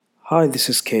Hi, this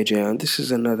is KJ, and this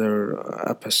is another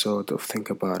episode of Think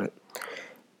About It.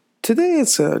 Today,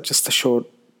 it's just a short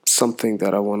something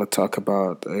that I want to talk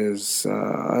about.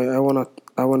 I want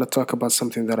to talk about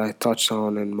something that I touched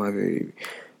on in my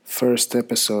first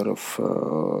episode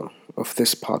of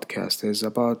this podcast. Is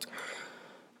about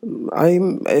I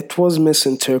it was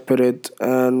misinterpreted,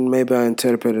 and maybe I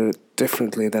interpreted it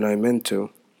differently than I meant to.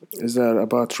 Is that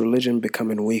about religion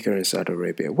becoming weaker in Saudi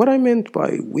Arabia? What I meant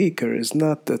by weaker is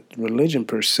not that religion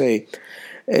per se,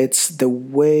 it's the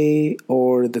way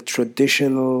or the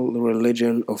traditional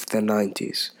religion of the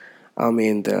 90s. I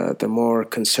mean, the more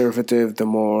conservative, the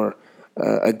more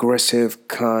aggressive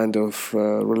kind of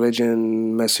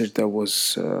religion message that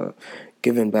was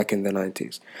given back in the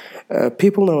 90s.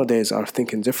 People nowadays are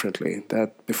thinking differently.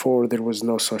 That before there was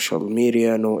no social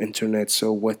media, no internet,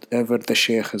 so whatever the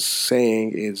sheikh is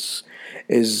saying is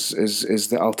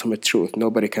the ultimate truth.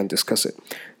 Nobody can discuss it.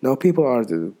 Now people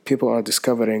are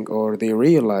discovering, or they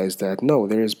realize that no,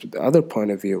 there is the other point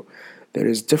of view. There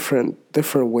is different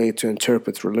way to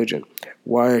interpret religion.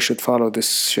 Why I should follow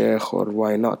this sheikh or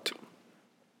why not?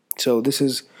 So this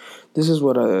is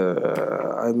what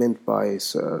I meant by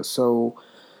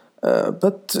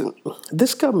but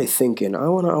this got me thinking. I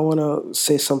wanna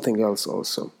say something else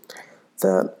also.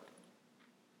 That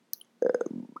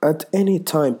at any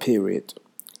time period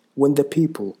when the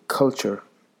people, culture,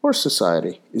 or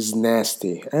society is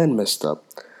nasty and messed up,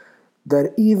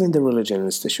 that even the religion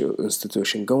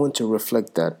institution going to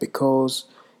reflect that because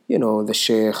the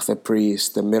sheikh, the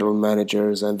priest, the middle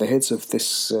managers, and the heads of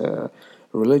this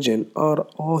religion are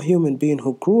all human beings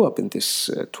who grew up in this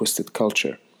twisted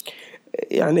culture.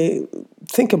 Yani,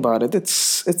 think about it.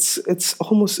 It's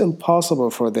almost impossible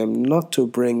for them not to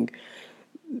bring,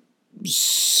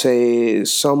 say,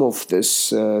 some of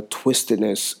this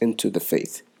twistedness into the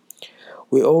faith.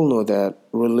 We all know that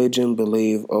religion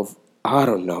belief of, I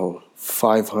don't know,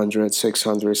 500,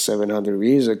 600, 700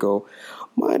 years ago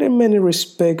might in many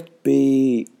respect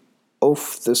be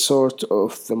of the sort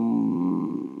of the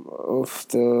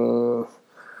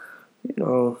you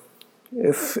know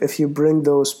if you bring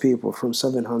those people from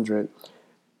 700,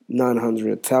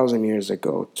 900,000 years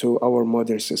ago to our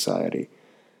modern society,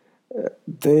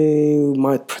 they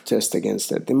might protest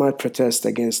against it. They might protest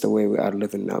against the way we are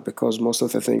living now, because most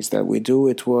of the things that we do,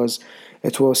 it was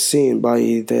seen by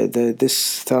the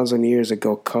this 1,000 years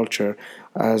ago culture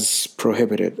as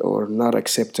prohibited or not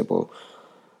acceptable.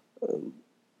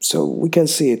 So we can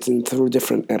see it through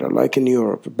different era, like in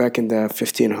Europe back in the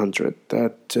 1500,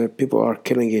 that people are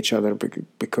killing each other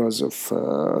because of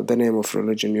the name of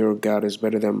religion. Your God is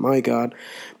better than my God,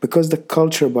 because the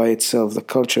culture by itself, the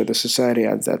culture, the society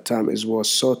at that time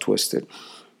was so twisted.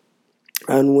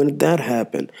 And when that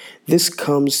happened, this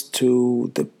comes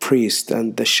to the priest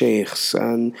and the sheikhs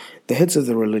and the heads of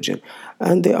the religion,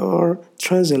 and they are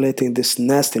translating this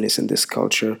nastiness in this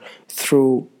culture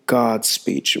through God's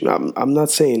speech. I'm not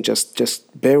saying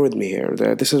just bear with me here.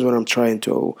 This is what I'm trying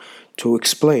to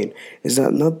explain. Is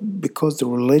that not because the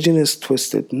religion is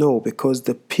twisted? No, because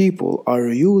the people are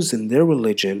using their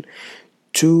religion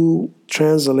to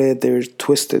translate their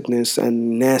twistedness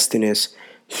and nastiness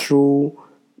through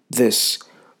this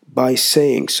by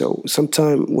saying so.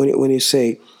 Sometimes when you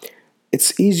say,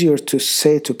 it's easier to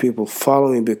say to people,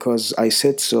 follow me because I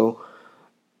said so.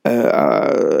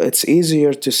 It's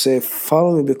easier to say,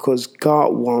 follow me because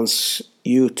God wants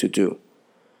you to do.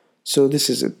 So this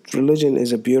is it. Religion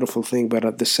is a beautiful thing, but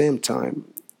at the same time,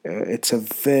 it's a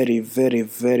very, very,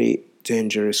 very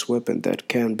dangerous weapon that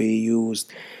can be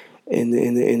used in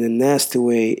a nasty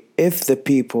way if the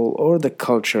people or the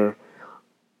culture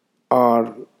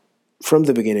are from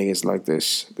the beginning is like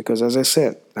this. Because as I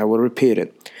said, I will repeat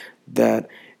it, that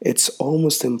it's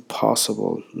almost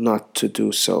impossible not to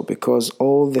do so, because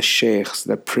all the sheikhs,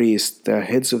 the priests, the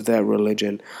heads of that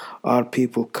religion are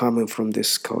people coming from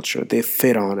this culture. They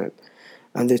fit on it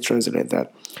and they translate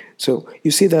that. So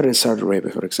you see that in Saudi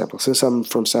Arabia, for example. Since I'm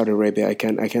from Saudi Arabia, I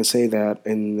can say that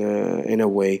in a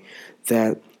way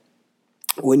that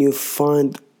when you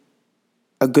find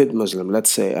a good Muslim, let's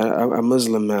say a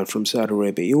Muslim man from Saudi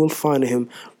Arabia, you will find him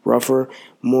rougher,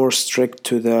 more strict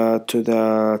to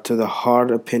the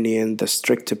hard opinion, the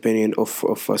strict opinion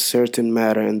of a certain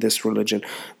matter in this religion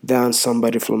than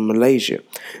somebody from Malaysia.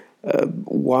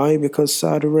 Why? Because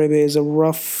Saudi Arabia is a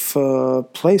rough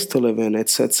place to live in.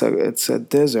 It's a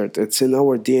desert. It's in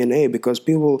our DNA, because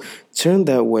people turn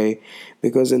that way,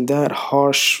 because in that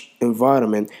harsh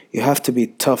environment you have to be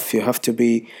tough. You have to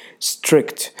be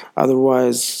strict.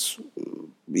 Otherwise,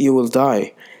 you will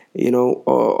die.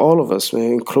 All of us,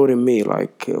 including me,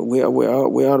 like we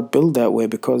are built that way,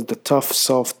 because the tough,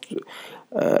 soft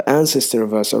ancestor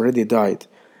of us already died.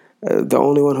 The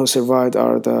only one who survived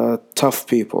are the tough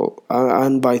people,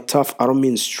 and by tough I don't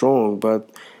mean strong, but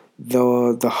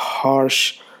the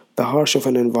harsh of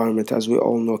an environment, as we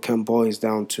all know, can boils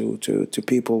down to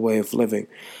people way of living.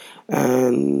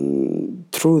 And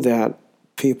through that,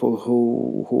 people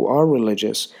who are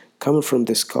religious, coming from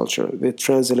this culture, they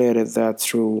translated that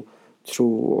through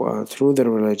their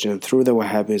religion, through the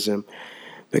Wahhabism,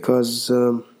 because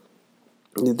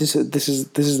this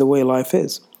is the way life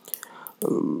is.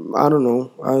 I don't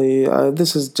know.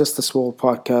 This is just a small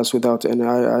podcast without any.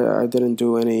 I didn't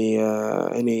do any.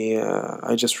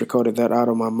 I just recorded that out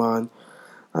of my mind,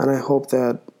 and I hope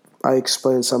that I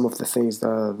explained some of the things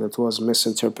that was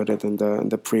misinterpreted in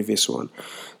the previous one.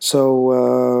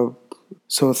 So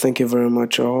thank you very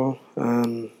much all,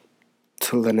 and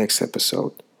till the next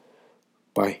episode.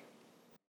 Bye.